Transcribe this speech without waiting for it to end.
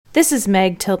This is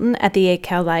Meg Tilton at the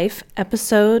 8Cal Life,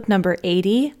 episode number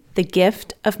 80, The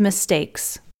Gift of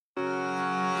Mistakes.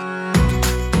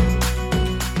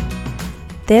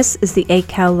 This is the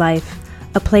 8Cal Life,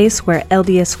 a place where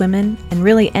LDS women, and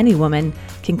really any woman,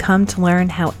 can come to learn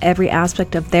how every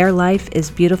aspect of their life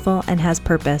is beautiful and has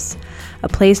purpose. A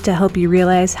place to help you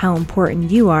realize how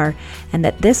important you are and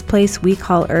that this place we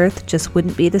call Earth just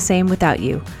wouldn't be the same without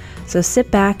you. So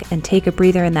sit back and take a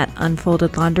breather in that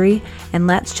unfolded laundry, and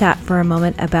let's chat for a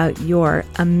moment about your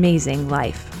amazing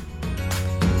life.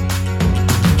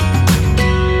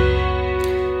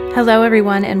 Hello,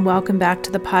 everyone, and welcome back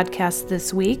to the podcast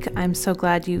this week. I'm so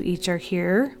glad you each are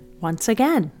here once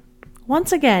again.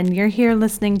 Once again, you're here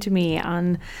listening to me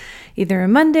on either a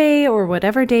Monday or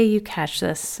whatever day you catch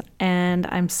this, and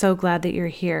I'm so glad that you're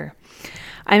here.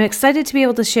 I'm excited to be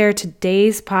able to share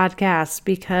today's podcast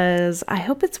because I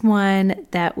hope it's one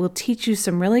that will teach you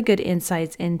some really good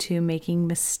insights into making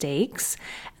mistakes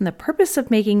and the purpose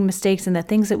of making mistakes and the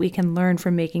things that we can learn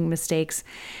from making mistakes.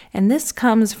 And this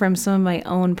comes from some of my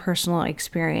own personal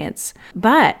experience.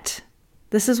 But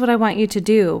this is what I want you to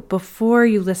do before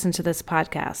you listen to this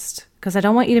podcast, because I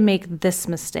don't want you to make this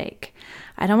mistake.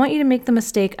 I don't want you to make the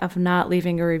mistake of not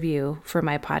leaving a review for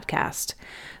my podcast.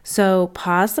 So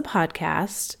pause the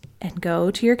podcast and go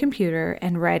to your computer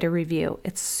and write a review.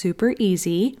 It's super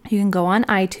easy. You can go on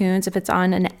iTunes. If it's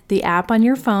on the app on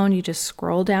your phone, you just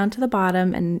scroll down to the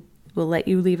bottom and we'll let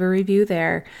you leave a review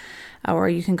there. Or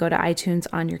you can go to iTunes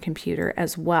on your computer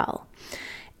as well.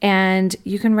 And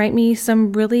you can write me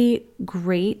some really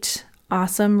great,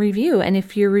 awesome review. And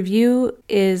if your review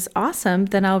is awesome,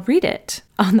 then I'll read it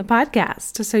on the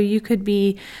podcast. So you could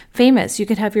be famous. You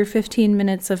could have your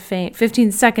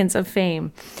 15 seconds of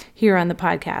fame here on the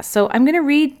podcast. So I'm going to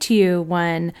read to you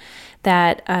one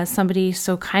that somebody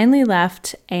so kindly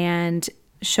left and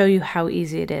show you how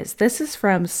easy it is. This is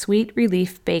from Sweet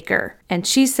Relief Baker. And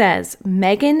she says,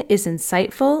 Megan is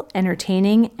insightful,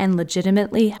 entertaining, and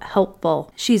legitimately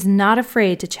helpful. She's not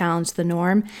afraid to challenge the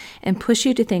norm and push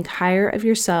you to think higher of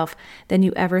yourself than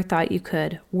you ever thought you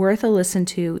could. Worth a listen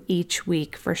to each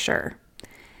week for sure.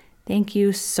 Thank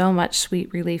you so much,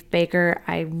 Sweet Relief Baker.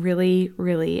 I really,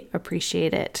 really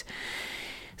appreciate it.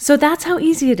 So that's how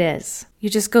easy it is.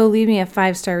 You just go leave me a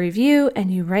 5-star review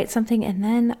and you write something, and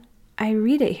then I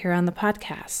read it here on the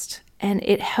podcast, and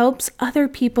it helps other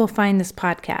people find this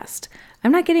podcast.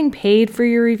 I'm not getting paid for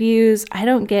your reviews. I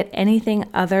don't get anything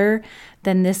other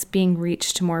than this being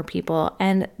reached to more people.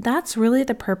 And that's really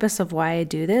the purpose of why I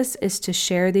do this, is to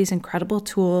share these incredible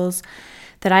tools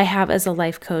that I have as a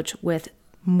life coach with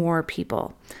more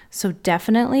people. So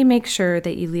definitely make sure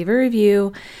that you leave a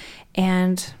review,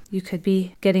 and you could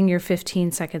be getting your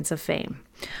 15 seconds of fame.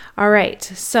 All right,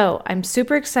 so I'm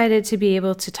super excited to be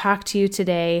able to talk to you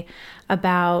today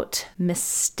about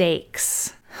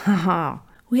mistakes.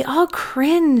 We all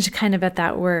cringe kind of at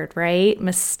that word, right?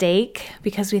 Mistake,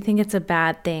 because we think it's a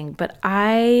bad thing. But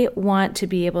I want to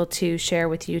be able to share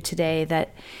with you today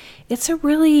that it's a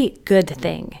really good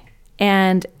thing,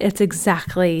 and it's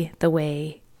exactly the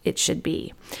way it should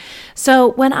be.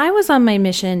 So when I was on my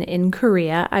mission in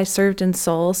Korea, I served in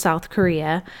Seoul, South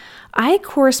Korea. I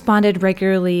corresponded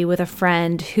regularly with a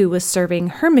friend who was serving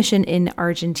her mission in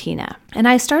Argentina, and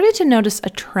I started to notice a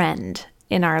trend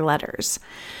in our letters.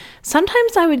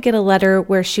 Sometimes I would get a letter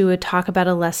where she would talk about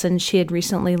a lesson she had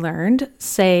recently learned,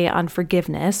 say on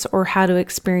forgiveness or how to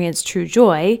experience true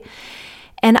joy,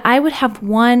 and I would have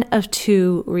one of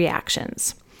two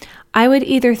reactions. I would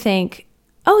either think,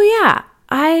 oh yeah,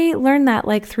 I learned that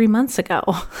like 3 months ago.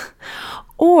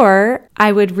 Or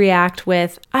I would react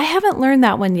with, I haven't learned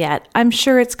that one yet. I'm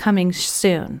sure it's coming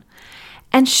soon.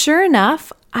 And sure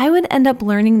enough, I would end up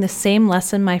learning the same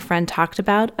lesson my friend talked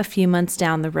about a few months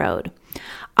down the road.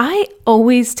 I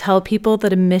always tell people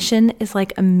that a mission is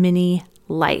like a mini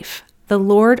life. The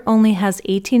Lord only has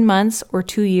 18 months or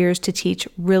 2 years to teach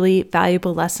really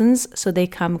valuable lessons, so they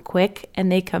come quick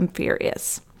and they come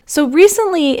furious. So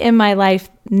recently in my life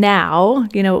now,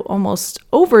 almost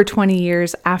over 20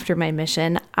 years after my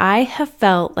mission, I have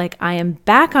felt like I am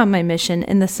back on my mission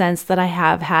in the sense that I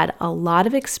have had a lot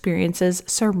of experiences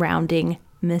surrounding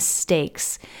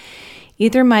mistakes,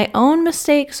 either my own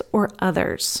mistakes or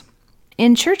others.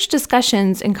 In church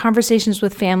discussions and conversations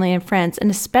with family and friends, and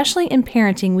especially in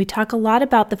parenting, we talk a lot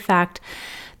about the fact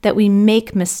that we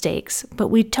make mistakes, but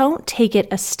we don't take it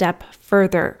a step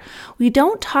further. We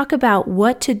don't talk about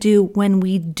what to do when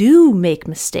we do make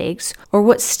mistakes or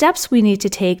what steps we need to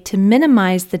take to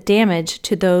minimize the damage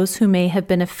to those who may have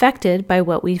been affected by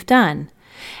what we've done.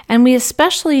 And we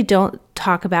especially don't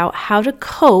talk about how to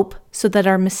cope so that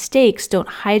our mistakes don't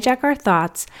hijack our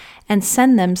thoughts and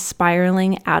send them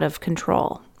spiraling out of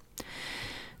control.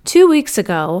 2 weeks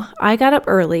ago, I got up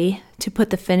early to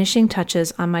put the finishing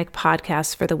touches on my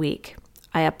podcast for the week.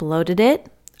 I uploaded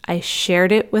it, I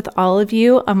shared it with all of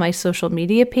you on my social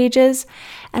media pages,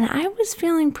 and I was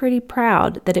feeling pretty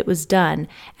proud that it was done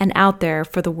and out there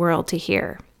for the world to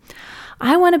hear.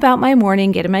 I went about my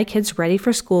morning getting my kids ready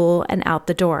for school and out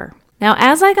the door. Now,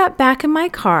 as I got back in my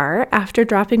car after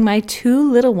dropping my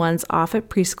 2 little ones off at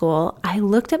preschool, I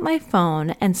looked at my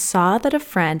phone and saw that a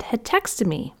friend had texted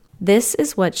me. This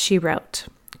is what she wrote.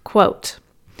 Quote,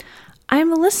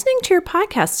 "I'm listening to your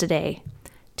podcast today.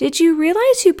 Did you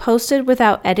realize you posted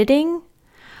without editing?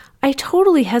 I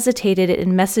totally hesitated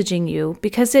in messaging you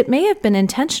because it may have been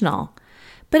intentional,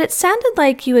 but it sounded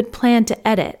like you had planned to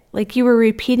edit, like you were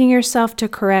repeating yourself to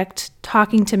correct,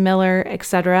 talking to Miller,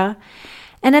 etc.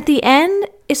 And at the end,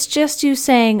 it's just you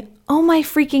saying, 'Oh my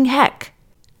freaking heck.'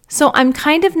 So I'm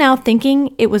kind of now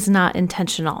thinking it was not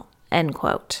intentional," end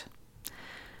quote.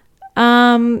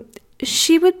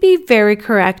 She would be very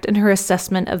correct in her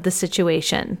assessment of the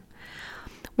situation.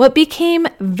 What became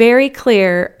very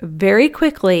clear very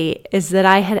quickly is that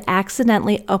I had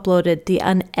accidentally uploaded the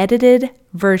unedited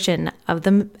version of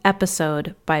the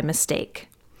episode by mistake.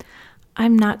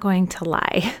 I'm not going to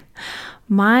lie.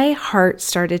 My heart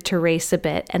started to race a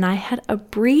bit, and I had a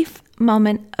brief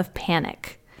moment of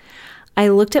panic. I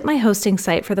looked at my hosting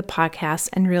site for the podcast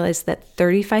and realized that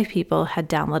 35 people had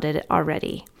downloaded it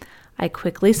already. I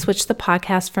quickly switched the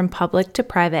podcast from public to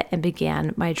private and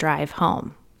began my drive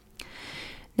home.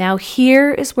 Now,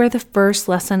 here is where the first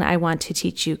lesson I want to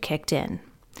teach you kicked in.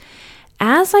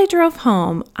 As I drove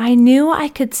home, I knew I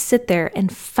could sit there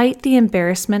and fight the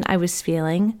embarrassment I was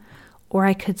feeling, or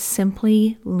I could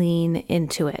simply lean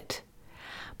into it.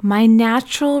 My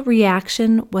natural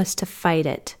reaction was to fight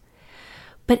it.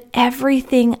 But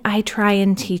everything I try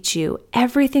and teach you,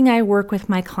 everything I work with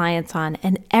my clients on,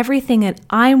 and everything that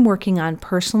I'm working on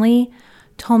personally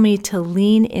told me to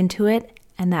lean into it,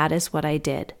 and that is what I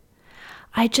did.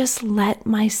 I just let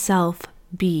myself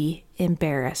be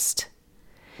embarrassed.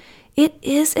 It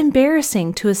is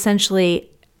embarrassing to essentially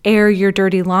air your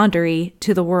dirty laundry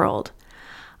to the world.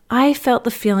 I felt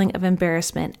the feeling of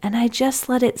embarrassment, and I just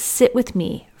let it sit with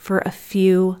me for a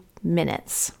few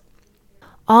minutes.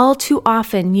 All too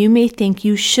often, you may think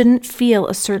you shouldn't feel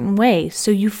a certain way, so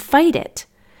you fight it.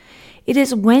 It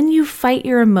is when you fight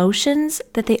your emotions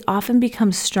that they often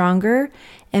become stronger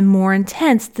and more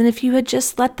intense than if you had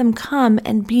just let them come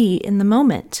and be in the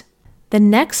moment. The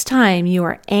next time you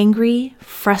are angry,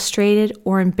 frustrated,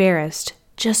 or embarrassed,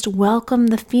 just welcome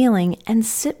the feeling and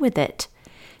sit with it.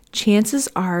 Chances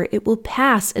are it will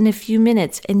pass in a few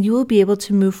minutes and you will be able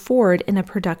to move forward in a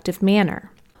productive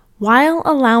manner. While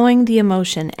allowing the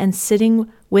emotion and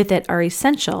sitting with it are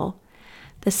essential,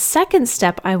 the second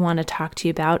step I want to talk to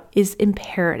you about is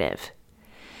imperative.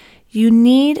 You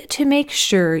need to make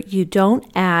sure you don't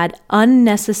add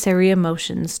unnecessary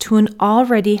emotions to an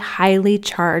already highly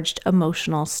charged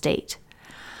emotional state.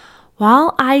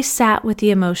 While I sat with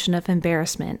the emotion of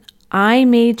embarrassment, I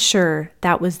made sure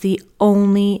that was the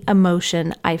only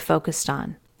emotion I focused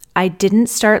on. I didn't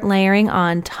start layering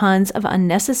on tons of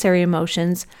unnecessary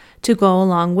emotions to go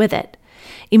along with it.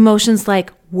 Emotions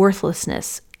like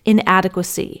worthlessness,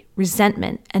 inadequacy,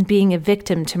 resentment, and being a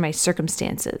victim to my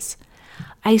circumstances.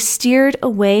 I steered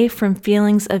away from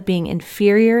feelings of being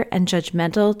inferior and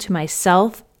judgmental to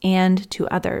myself and to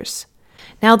others.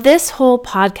 Now, this whole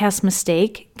podcast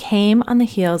mistake came on the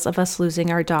heels of us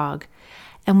losing our dog.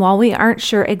 And while we aren't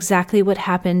sure exactly what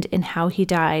happened and how he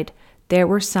died, there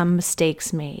were some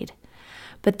mistakes made.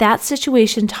 But that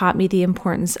situation taught me the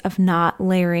importance of not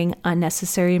layering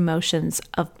unnecessary emotions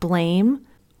of blame,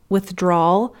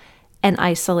 withdrawal, and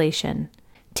isolation.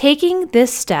 Taking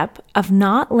this step of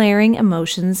not layering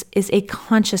emotions is a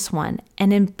conscious one,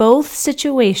 and in both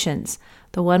situations,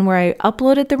 the one where I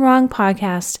uploaded the wrong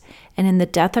podcast and in the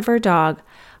death of our dog,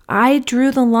 I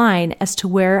drew the line as to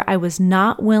where I was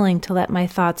not willing to let my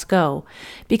thoughts go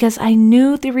because I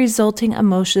knew the resulting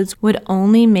emotions would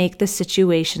only make the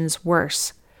situations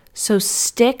worse. So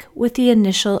stick with the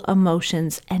initial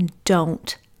emotions and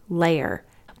don't layer.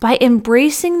 By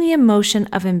embracing the emotion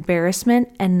of embarrassment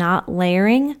and not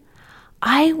layering,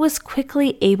 I was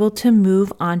quickly able to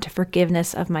move on to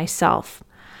forgiveness of myself.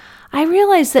 I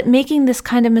realized that making this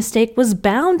kind of mistake was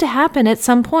bound to happen at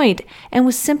some point and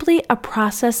was simply a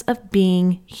process of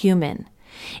being human.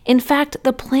 In fact,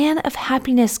 the plan of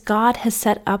happiness God has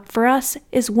set up for us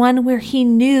is one where He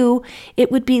knew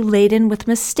it would be laden with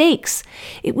mistakes.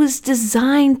 It was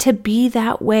designed to be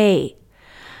that way.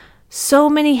 So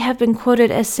many have been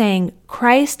quoted as saying,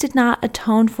 Christ did not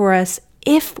atone for us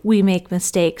if we make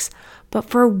mistakes, but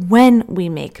for when we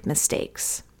make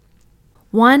mistakes.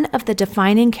 One of the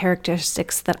defining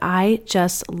characteristics that I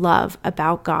just love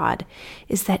about God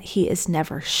is that He is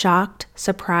never shocked,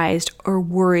 surprised, or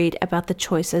worried about the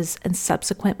choices and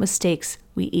subsequent mistakes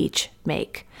we each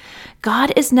make.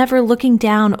 God is never looking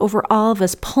down over all of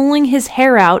us, pulling His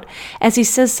hair out as He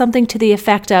says something to the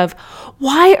effect of,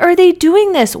 "Why are they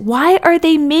doing this? Why are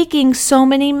they making so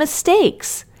many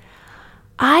mistakes?"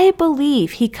 I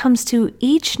believe He comes to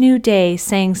each new day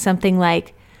saying something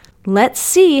like, "Let's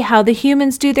see how the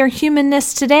humans do their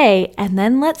humanness today, and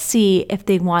then let's see if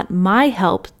they want my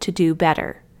help to do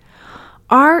better."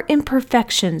 Our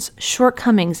imperfections,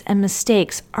 shortcomings, and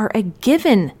mistakes are a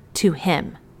given to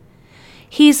Him.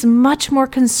 He's much more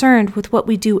concerned with what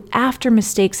we do after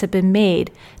mistakes have been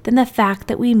made than the fact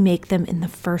that we make them in the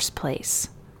first place.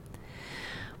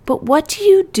 But what do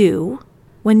you do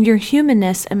when your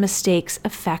humanness and mistakes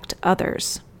affect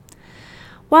others?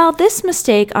 While this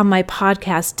mistake on my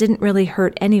podcast didn't really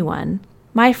hurt anyone,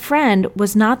 my friend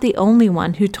was not the only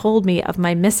one who told me of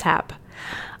my mishap.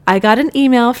 I got an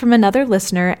email from another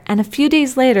listener, and a few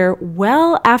days later,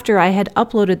 well after I had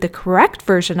uploaded the correct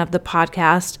version of the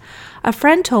podcast, a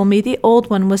friend told me the old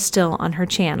one was still on her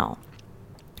channel.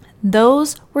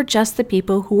 Those were just the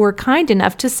people who were kind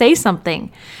enough to say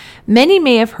something. Many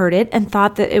may have heard it and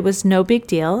thought that it was no big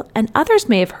deal, and others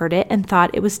may have heard it and thought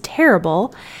it was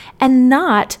terrible and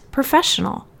not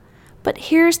professional. But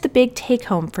here's the big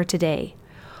take-home for today.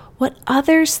 What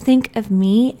others think of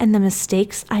me and the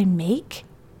mistakes I make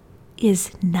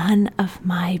is none of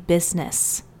my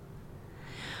business.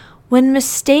 When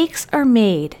mistakes are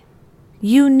made,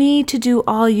 you need to do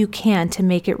all you can to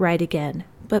make it right again.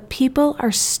 But people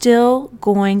are still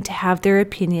going to have their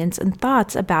opinions and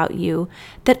thoughts about you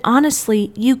that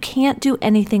honestly you can't do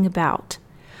anything about.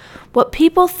 What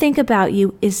people think about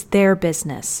you is their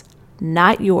business,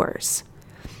 not yours.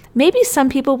 Maybe some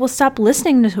people will stop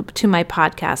listening to my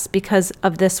podcast because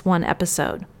of this one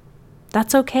episode.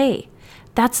 That's okay.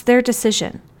 That's their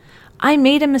decision. I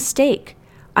made a mistake.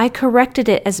 I corrected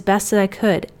it as best as I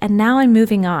could, and now I'm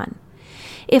moving on.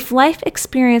 If life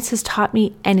experience has taught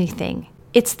me anything,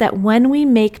 it's that when we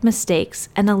make mistakes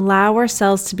and allow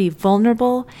ourselves to be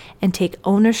vulnerable and take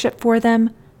ownership for them,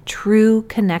 true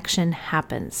connection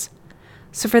happens.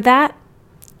 So for that,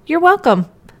 you're welcome.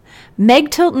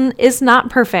 Meg Tilton is not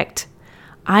perfect.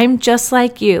 I'm just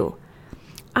like you.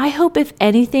 I hope if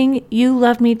anything, you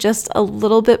love me just a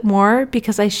little bit more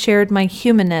because I shared my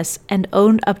humanness and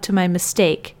owned up to my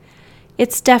mistake.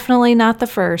 It's definitely not the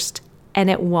first, and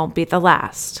it won't be the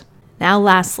last. Now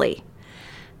lastly,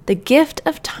 the gift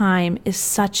of time is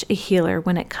such a healer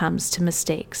when it comes to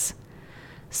mistakes.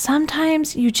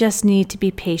 Sometimes you just need to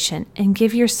be patient and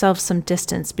give yourself some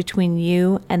distance between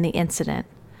you and the incident.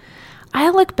 I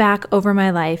look back over my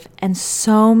life and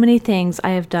so many things I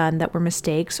have done that were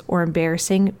mistakes or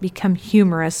embarrassing become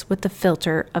humorous with the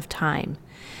filter of time.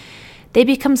 They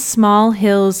become small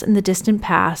hills in the distant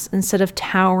past instead of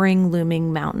towering,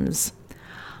 looming mountains.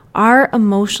 Our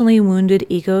emotionally wounded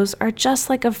egos are just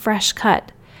like a fresh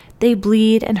cut. They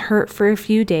bleed and hurt for a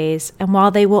few days, and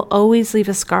while they will always leave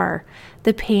a scar,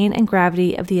 the pain and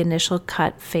gravity of the initial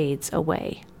cut fades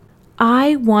away.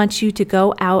 I want you to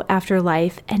go out after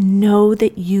life and know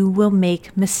that you will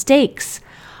make mistakes.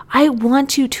 I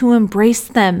want you to embrace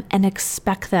them and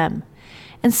expect them.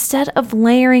 Instead of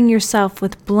layering yourself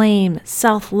with blame,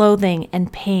 self-loathing,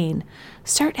 and pain,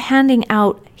 start handing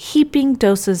out heaping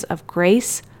doses of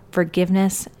grace,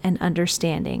 forgiveness, and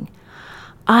understanding.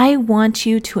 I want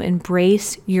you to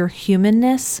embrace your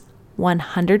humanness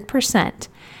 100%,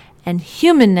 and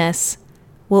humanness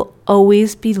will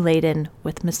always be laden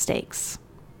with mistakes.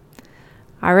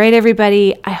 All right,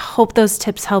 everybody, I hope those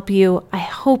tips help you. I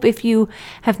hope if you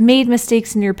have made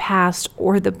mistakes in your past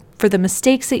or for the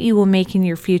mistakes that you will make in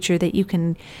your future, that you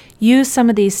can use some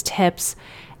of these tips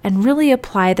and really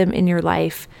apply them in your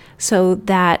life so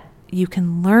that you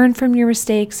can learn from your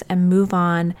mistakes and move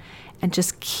on and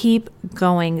just keep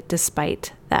going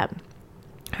despite them.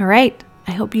 All right,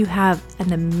 I hope you have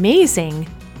an amazing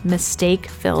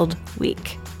mistake-filled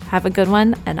week. Have a good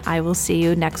one, and I will see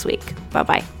you next week.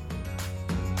 Bye-bye.